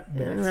see that?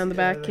 Around the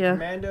back, yeah.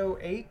 Commando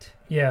 8.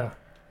 Yeah.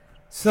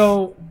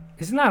 So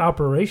it's not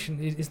operation.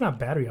 It's not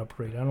battery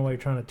operated. I don't know why you're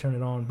trying to turn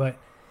it on, but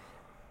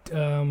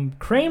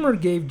Kramer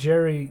gave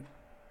Jerry.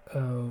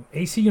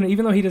 AC unit,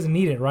 even though he doesn't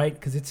need it, right?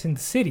 Because it's in the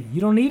city.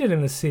 You don't need it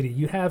in the city.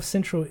 You have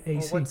central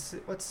AC.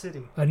 What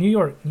city? New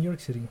York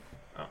City.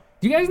 Oh.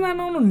 Do you guys not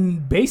know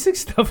basic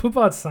stuff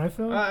about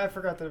Seinfeld? I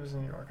forgot that it was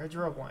in New York. I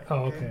drove one.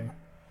 Oh, okay.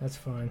 That's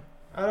fine.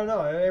 I don't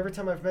know. Every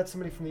time I've met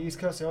somebody from the East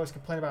Coast, they always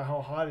complain about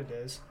how hot it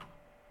is.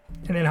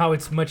 And then how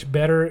it's much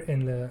better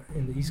in the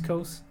East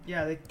Coast.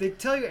 Yeah, they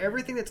tell you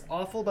everything that's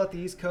awful about the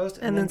East Coast,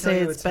 and then say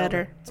it's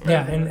better.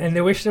 Yeah, and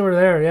they wish they were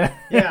there.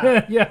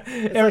 Yeah. Yeah.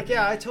 It's like,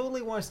 I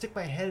totally want to stick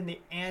my head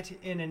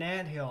in an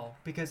anthill,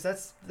 because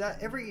that's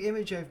every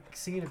image I've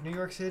seen of New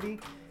York City.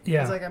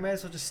 Yeah. It's like I might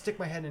as well just stick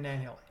my head in an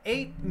anthill.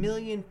 8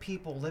 million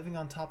people living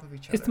on top of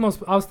each other. It's the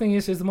most. I was thinking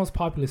it's the most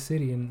populous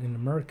city in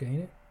America,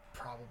 ain't it?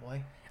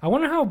 Probably. I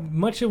wonder how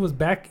much it was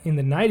back in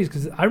the 90s,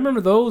 because I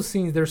remember those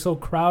scenes, they're so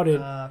crowded.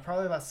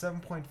 Probably about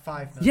 7.5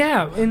 million.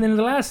 Yeah, and then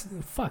the last,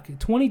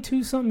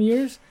 22-something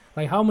years,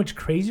 like how much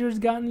crazier it's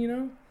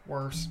gotten,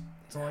 Worse.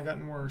 It's only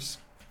gotten worse.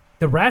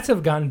 The rats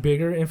have gotten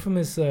bigger.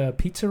 Infamous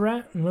pizza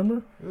rat,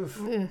 remember?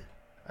 Oof. Yeah.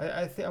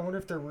 I wonder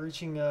if they're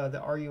reaching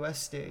the RUS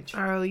stage.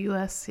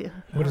 ROUS, yeah.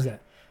 What is that?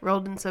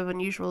 Rodents of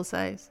unusual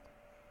size.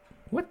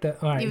 What the?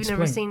 All right, You've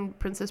never seen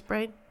Princess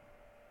Bride?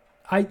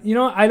 I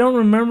don't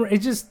remember. It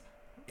just...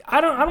 I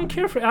don't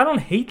care for it. I don't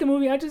hate the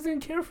movie. I just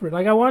didn't care for it.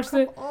 Like, I watched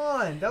it. Come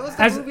on. That was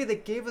the movie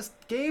that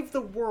gave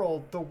the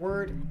world the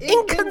word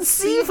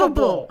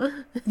inconceivable.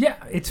 Yeah,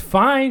 it's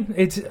fine.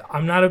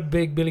 I'm not a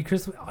big Billy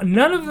Crystal.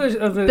 None of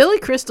the Billy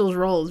Crystal's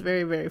role is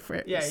very, very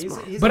small.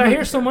 He's but I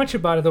hear so much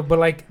about it though. But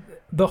like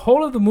the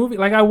whole of the movie,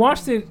 like I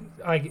watched it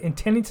like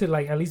intending to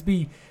like at least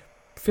be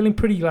feeling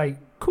pretty like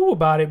cool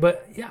about it.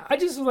 But yeah, I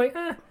just was like,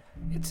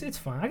 it's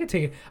fine. I can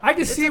take it. I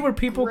can see where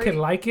people can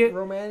like it.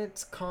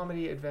 Romance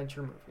comedy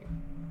adventure movie.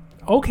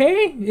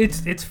 Okay,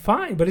 it's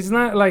fine, but it's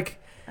not like.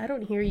 I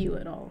don't hear you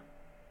at all.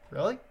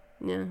 Really?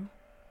 Yeah. Are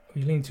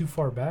you leaning too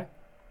far back?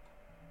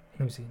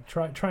 Let me see.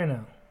 Try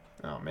now.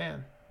 Oh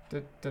man,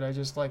 did I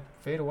just like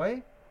fade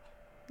away?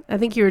 I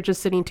think you were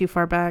just sitting too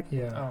far back.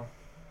 Yeah. Oh.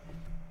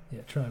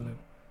 Yeah. Try a little.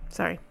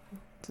 Sorry.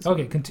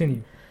 Okay,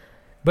 continue.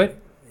 But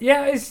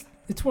yeah, it's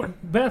one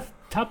Beth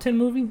top 10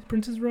 movie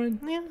Princess Bride.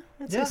 Yeah.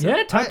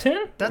 Top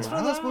 10. That's one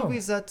of those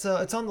movies that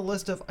it's on the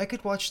list of I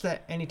could watch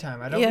that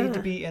anytime. I don't need to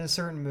be in a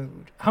certain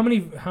mood. How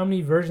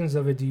many versions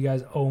of it do you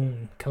guys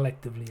own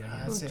collectively?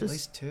 I'd say at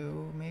least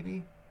 2,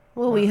 maybe.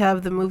 Well, we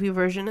have the movie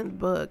version and the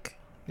book.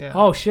 Yeah.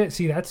 Oh shit!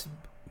 See, that's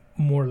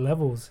more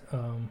levels.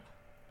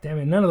 Damn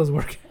it! None of those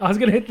work. I was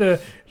gonna hit the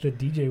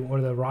DJ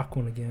or the rock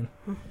one again.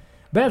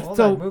 Beth, well,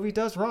 so that movie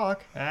does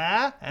rock.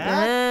 There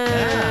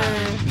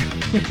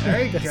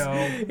you go.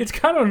 It's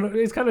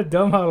kind of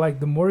dumb how like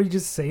the more you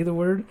just say the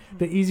word,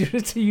 the easier it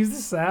is to use the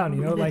sound.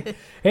 Like,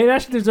 hey,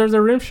 that deserves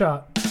a rim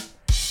shot.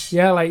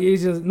 Yeah, like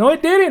it's just no,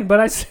 it didn't, but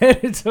I said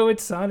it, so it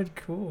sounded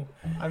cool.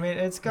 I mean,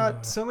 it's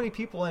got so many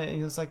people in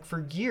it. It's like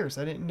for years,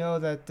 I didn't know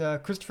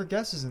that Christopher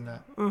Guest is in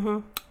that. Mm-hmm.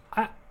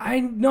 I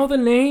know the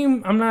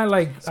name. I'm not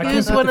like. He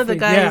was one of the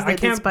guys that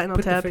did Spinal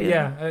Tap.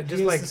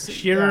 Just like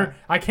Shearer. Yeah.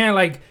 I can't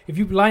like if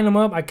you line them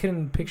up, I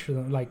couldn't picture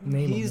them like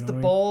name. He's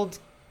them,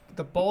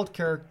 the bald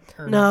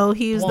character. No,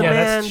 he's the man. Yeah,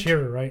 that's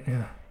Shearer, right?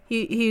 Yeah.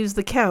 He used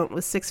the count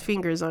with 6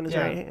 fingers on his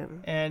right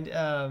hand.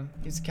 And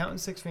he's counting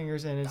 6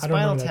 fingers, and in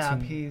Spinal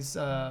Tap, he's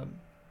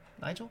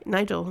Nigel.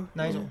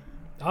 Yeah.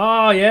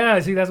 Oh yeah,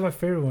 see that's my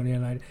favorite one.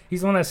 Yeah,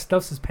 he's the one that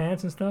stuffs his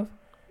pants and stuff.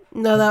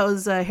 No, that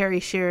was Harry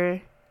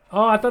Shearer.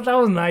 Oh, I thought that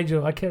was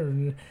Nigel. I can't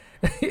remember.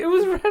 It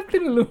was wrapped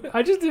in aluminum.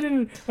 I just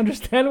didn't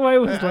understand why it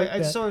was like that.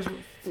 Just always,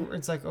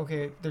 it's like,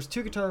 okay, there's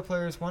 2 guitar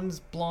players. One's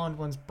blonde,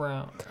 one's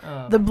brown.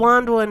 The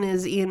blonde one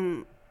is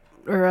Michael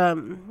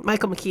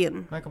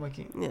McKean. Michael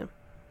McKean. Yeah.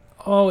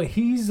 Oh,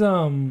 he's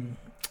in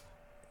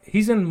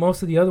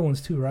most of the other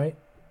ones too, right?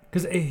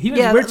 Because he was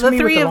the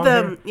 3 of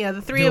them. Yeah,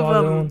 the 3 of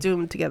them do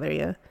them together.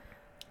 Yeah.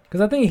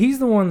 Because I think he's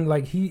the one,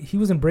 like, he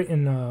was in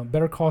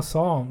Better Call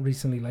Saul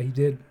recently. Like, he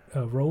did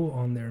a role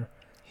on there.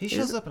 He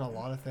shows up in a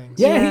lot of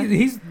things. Yeah,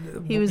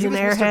 he was in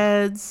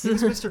Airheads. He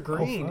was Mr.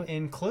 Green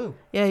in Clue.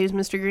 Yeah, he was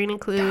Mr. Green in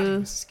Clue. God, he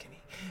was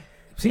skinny.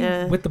 See,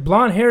 with the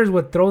blonde hair is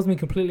what throws me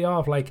completely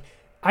off. Like,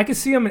 I could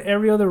see him in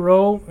every other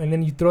role, and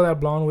then you throw that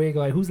blonde wig,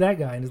 like, who's that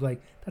guy? And it's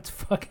like, that's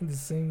fucking the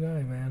same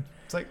guy, man.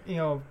 It's like,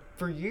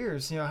 for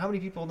years, how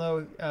many people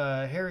know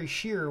Harry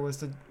Shearer was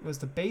the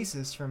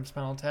bassist from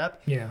Spinal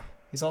Tap? Yeah.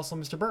 He's also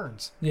Mr.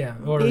 Burns. Yeah.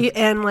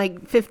 And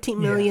like 15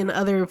 million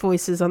other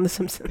voices on The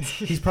Simpsons.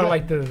 He's probably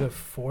like the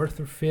 4th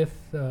or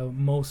 5th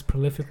most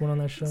prolific one on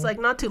that show. It's like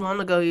not too long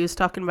ago he was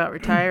talking about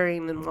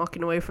retiring and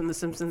walking away from The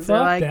Simpsons.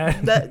 Fuck They're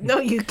like, that. No,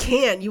 you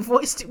can't. You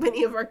voiced too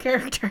many of our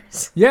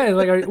characters. Yeah,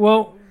 like,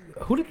 well,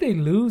 who did they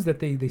lose that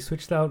they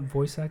switched out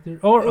voice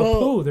actors?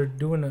 Apu, they're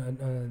doing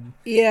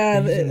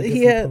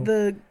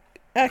the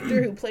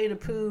actor who played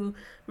Apu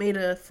made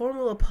a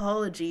formal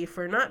apology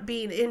for not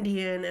being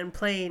Indian and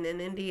playing an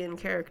Indian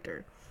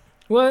character.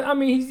 Well, I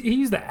mean, he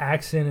used the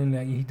accent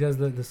and he does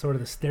the sort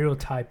of the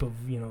stereotype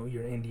of,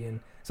 you're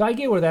Indian. So I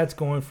get where that's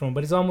going from,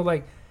 but it's almost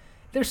like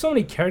there's so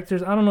many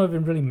characters. I don't know if it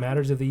really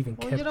matters if they even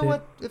kept it. You know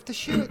what? If the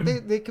shoe,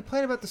 they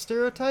complain about the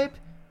stereotype.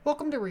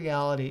 Welcome to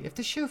reality. If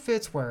the shoe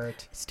fits, wear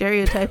it.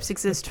 Stereotypes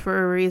exist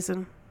for a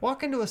reason.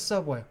 Walk into a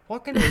Subway.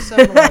 Walk into a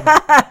 7-Eleven.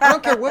 I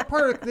don't care what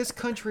part of this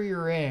country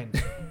you're in.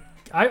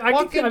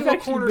 Walk into a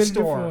corner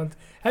store.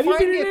 Find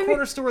me a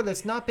corner store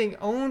that's not being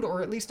owned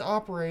or at least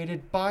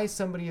operated by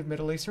somebody of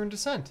Middle Eastern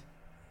descent.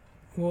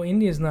 Well,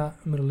 India's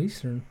not Middle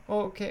Eastern.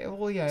 Oh, okay.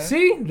 Well, yeah.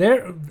 See,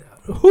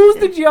 who's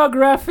the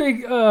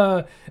geographic,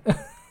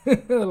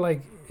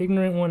 like,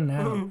 ignorant one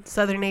now?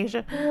 Southern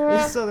Asia.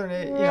 It's Southern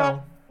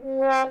Asia,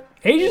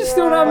 Asia's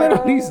still not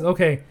Middle East.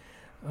 Okay.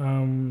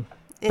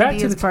 Back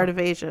to the part of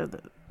Asia.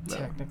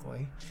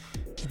 Technically.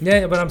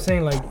 Yeah, but I'm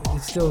saying, like,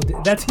 it's still,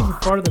 that's even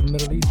farther than the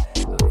Middle East.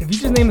 If you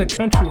just name the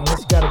country, unless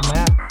you got a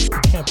map, you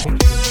can't picture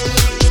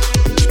it.